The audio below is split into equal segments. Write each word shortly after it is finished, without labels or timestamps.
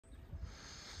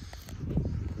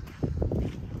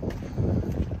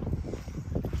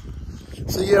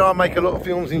So yeah, I make a lot of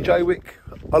films in Jaywick.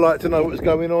 I like to know what's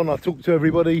going on. I talk to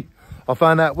everybody. I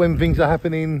find out when things are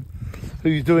happening,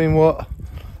 who's doing what,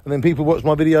 and then people watch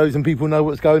my videos and people know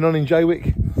what's going on in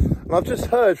Jaywick. And I've just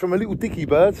heard from a little dicky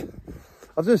bird.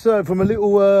 I've just heard from a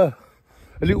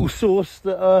little source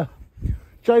that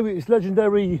Jaywick's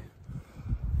legendary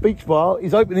beach bar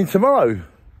is opening tomorrow.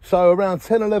 So around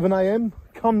 10, 11 AM,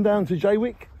 come down to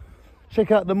Jaywick,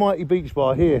 check out the mighty beach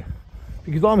bar here.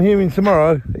 Because I'm hearing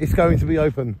tomorrow it's going to be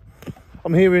open.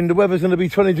 I'm hearing the weather's going to be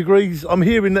 20 degrees. I'm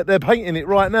hearing that they're painting it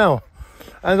right now.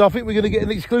 And I think we're going to get an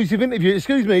exclusive interview.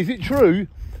 Excuse me, is it true?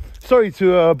 Sorry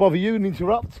to bother you and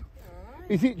interrupt.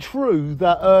 Is it true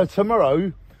that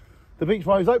tomorrow the beach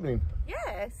bar is opening?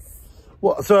 Yes.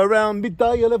 What, so around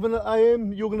midday, 11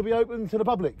 AM, you're going to be open to the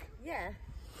public? Yeah.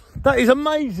 That is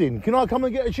amazing. Can I come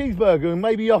and get a cheeseburger and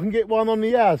maybe I can get one on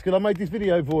the house? Because I made this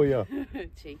video for you.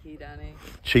 Cheeky Danny.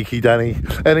 Cheeky Danny.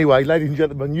 Anyway, ladies and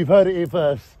gentlemen, you've heard it here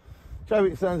first.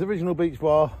 Jaywick Sands original beach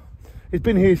bar. It's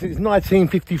been here since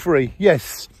 1953.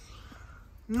 Yes,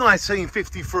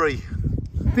 1953.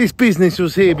 This business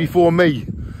was here before me.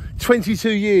 22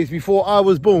 years before I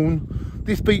was born,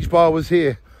 this beach bar was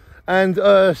here. And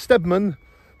Stedman,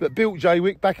 that built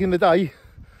Jaywick back in the day,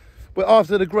 but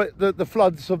after the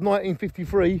floods of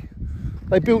 1953,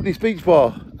 they built this beach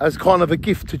bar as kind of a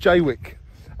gift to Jaywick.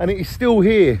 And it is still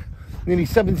here, nearly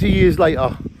 70 years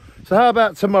later. So how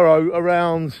about tomorrow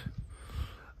around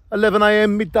 11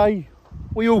 AM, midday,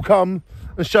 we all come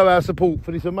and show our support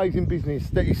for this amazing business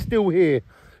that is still here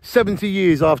 70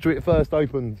 years after it first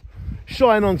opened.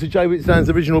 Shine on to Jaywick Sands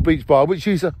original beach bar, which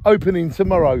is opening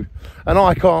tomorrow, and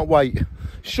I can't wait.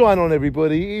 Shine on,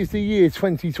 everybody. It is the year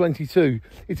 2022.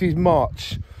 It is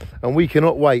March, and we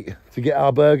cannot wait to get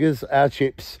our burgers, our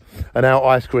chips, and our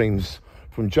ice creams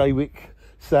from Jaywick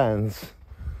Sands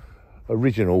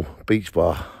original beach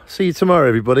bar. See you tomorrow,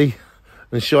 everybody,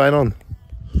 and shine on.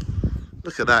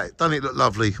 Look at that. Doesn't it look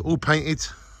lovely? All painted.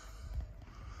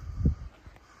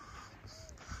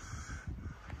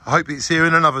 I hope it's here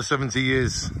in another 70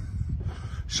 years.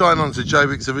 Shine on to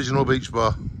Jaywick's original beach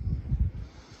bar.